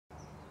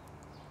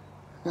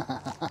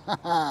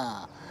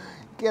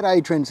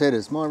G'day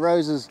trendsetters, my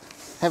roses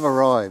have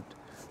arrived.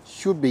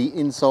 Should be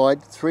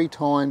inside 3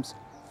 times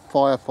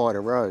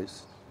firefighter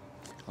rose.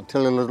 I'll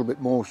tell you a little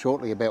bit more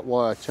shortly about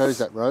why I chose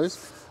that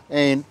rose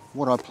and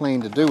what I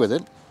plan to do with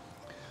it.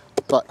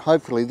 But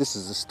hopefully this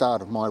is the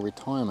start of my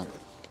retirement.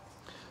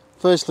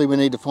 Firstly, we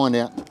need to find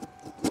out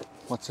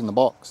what's in the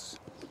box.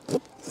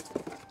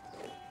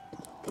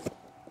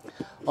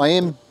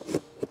 I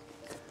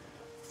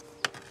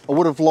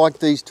would have liked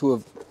these to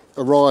have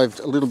arrived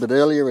a little bit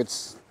earlier.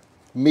 It's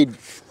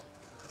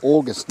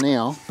mid-August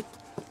now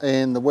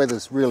and the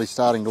weather's really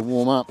starting to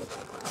warm up.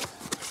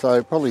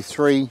 So probably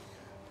 3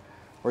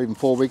 or even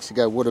 4 weeks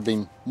ago would have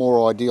been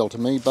more ideal to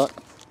me, but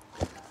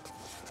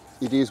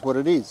it is what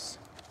it is.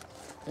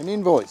 An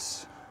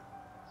invoice.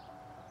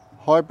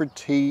 Hybrid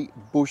Tea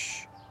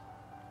Bush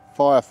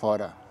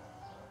Firefighter.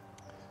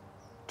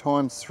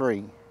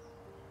 ×3.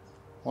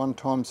 1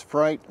 times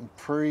freight, and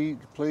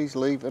please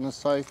leave in a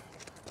safe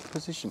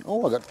position.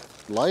 Oh, I got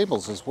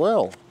labels as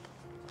well.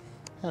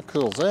 How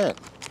cool is that?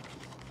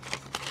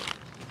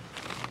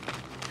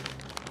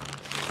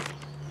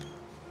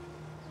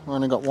 I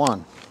only got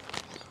one.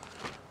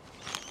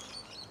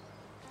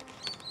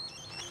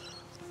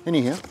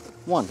 Anyhow,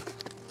 1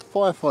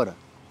 firefighter.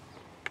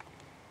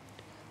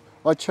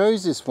 I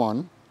chose this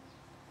one.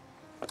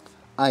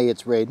 A,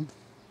 it's red.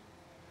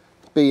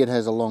 B, it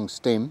has a long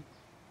stem.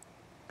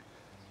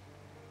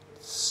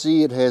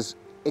 C, it has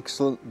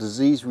excellent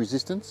disease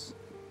resistance.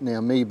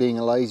 Now, me being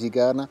a lazy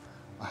gardener,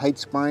 I hate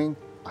spraying,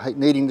 I hate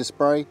needing to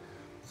spray,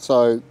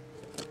 so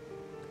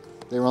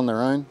they're on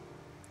their own.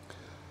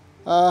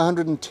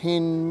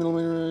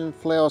 110mm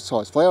flower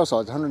size,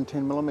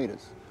 110mm.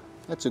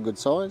 That's a good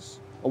size.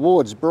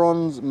 Awards: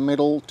 Bronze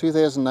Medal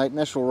 2008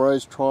 National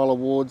Rose Trial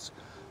Awards,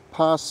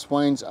 passed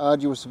Swain's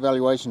arduous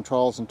evaluation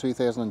trials in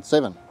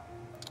 2007.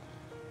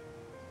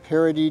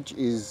 Heritage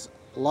is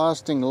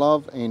lasting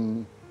love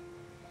and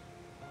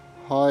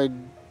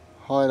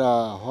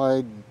ℏ𝕃𝕼𝔸𝕊,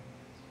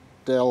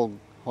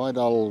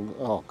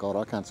 oh God,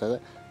 I can't say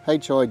that.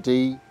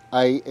 ℏ𝕃𝕼𝔸𝕊.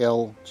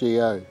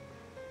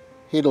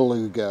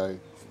 ℏ𝕃𝕼𝔸𝕊.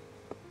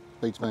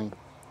 Beats me.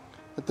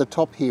 At the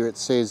top here it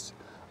says,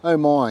 "Oh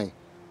my,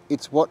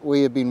 it's what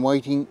we have been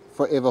waiting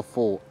forever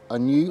for. A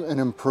new and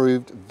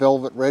improved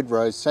velvet red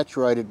rose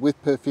saturated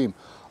with perfume."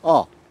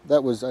 Oh,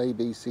 that was A,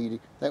 B, C, D.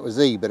 That was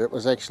E, but it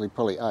was actually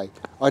probably A.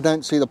 I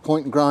don't see the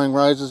point in growing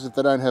roses if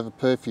they don't have a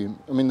perfume.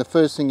 I mean, the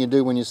first thing you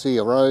do when you see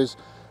a rose,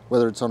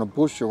 whether it's on a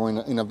bush or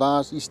in a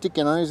vase, you stick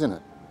your nose in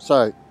it.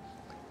 So,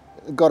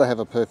 got to have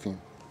a perfume.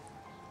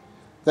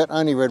 That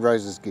only red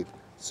roses give.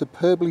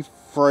 Superbly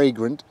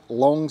fragrant,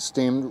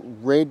 long-stemmed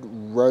red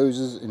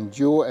roses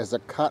endure as a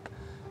cut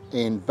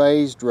and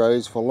vased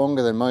rose for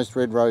longer than most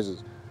red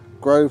roses.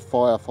 Grow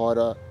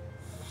firefighter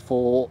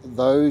for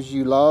those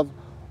you love,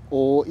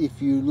 or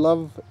if you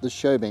love the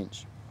show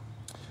bench.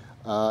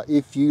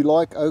 If you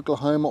like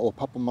Oklahoma or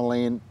Papua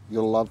land,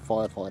 you'll love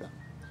firefighter.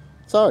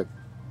 So,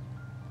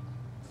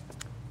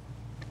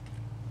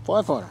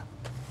 firefighter.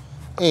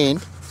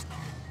 And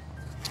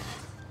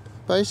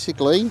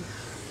basically,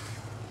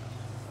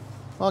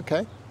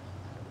 okay,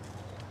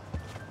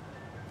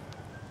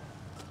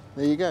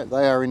 there you go.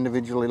 They are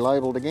individually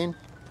labelled again.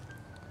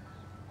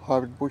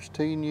 Hybrid bush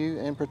tea, new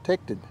and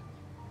protected.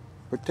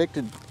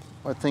 Protected,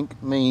 I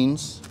think,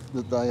 means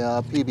that they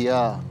are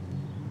PBR,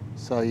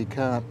 so you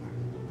can't,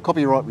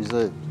 copyright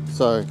reserved,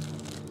 so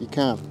you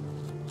can't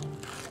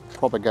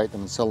propagate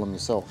them and sell them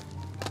yourself.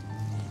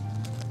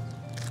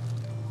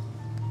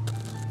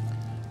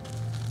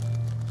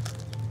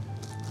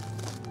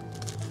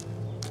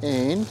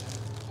 And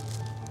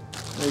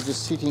they're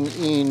just sitting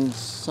in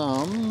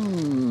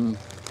some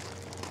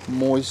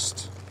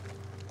moist,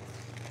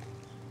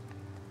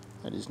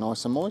 that is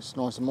nice and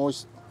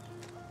moist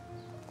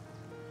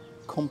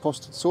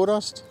composted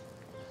sawdust.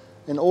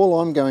 And all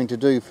I'm going to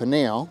do for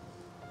now,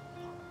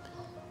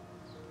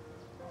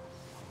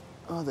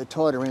 oh, they're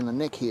tied around the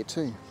neck here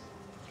too.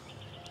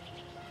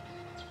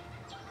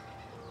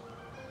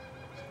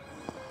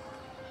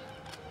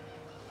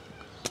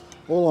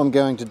 All I'm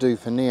going to do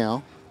for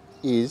now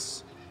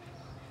is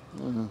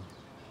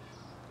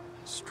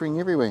string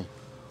everywhere.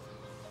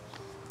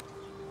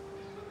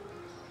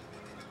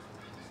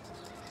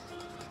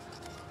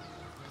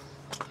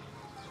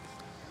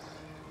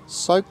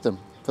 Soak them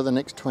for the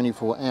next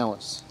 24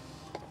 hours.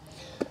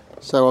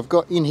 So I've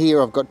got in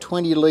here, I've got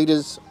 20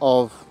 litres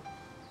of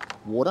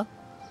water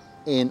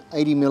and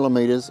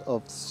 80mm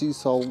of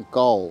Sea-Salt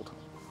Gold.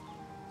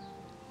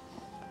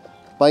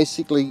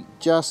 Basically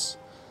just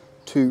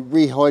to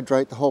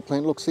rehydrate the whole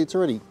plant. Look, see, it's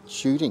already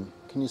shooting.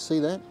 Can you see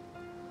that?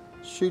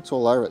 Shoots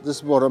all over it. This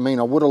is what I mean.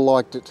 I would have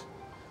liked it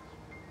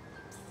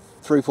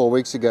 3-4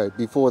 weeks ago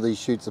before these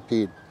shoots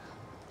appeared.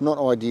 Not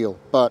ideal,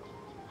 but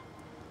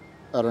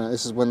I don't know,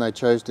 this is when they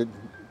chose to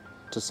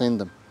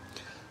send them.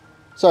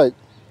 So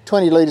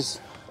 20 litres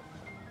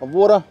of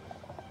water,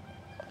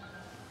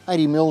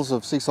 80ml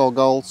of Sea-Salt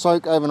Gold,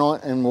 soak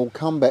overnight, and we'll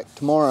come back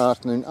tomorrow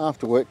afternoon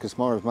after work, because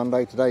tomorrow's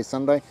Monday, today's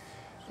Sunday,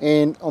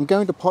 and I'm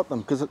going to pot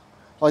them because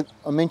I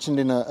mentioned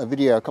in a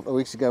video a couple of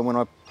weeks ago when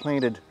I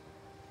planted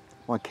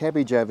my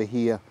cabbage over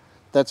here,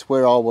 that's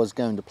where I was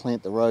going to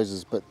plant the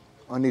roses, but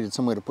I needed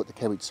somewhere to put the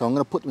cabbage. So I'm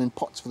going to put them in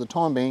pots for the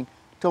time being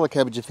till the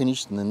cabbage are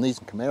finished, and then these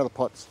can come out of the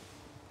pots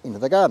into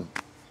the garden.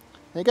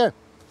 There you go.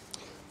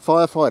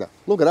 Firefighter.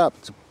 Look it up.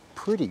 It's a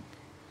pretty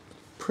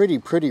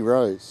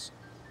rose.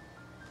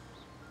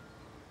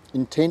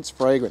 Intense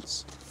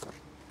fragrance.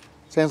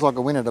 Sounds like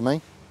a winner to me.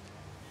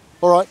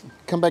 All right,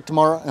 come back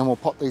tomorrow and we'll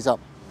pot these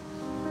up.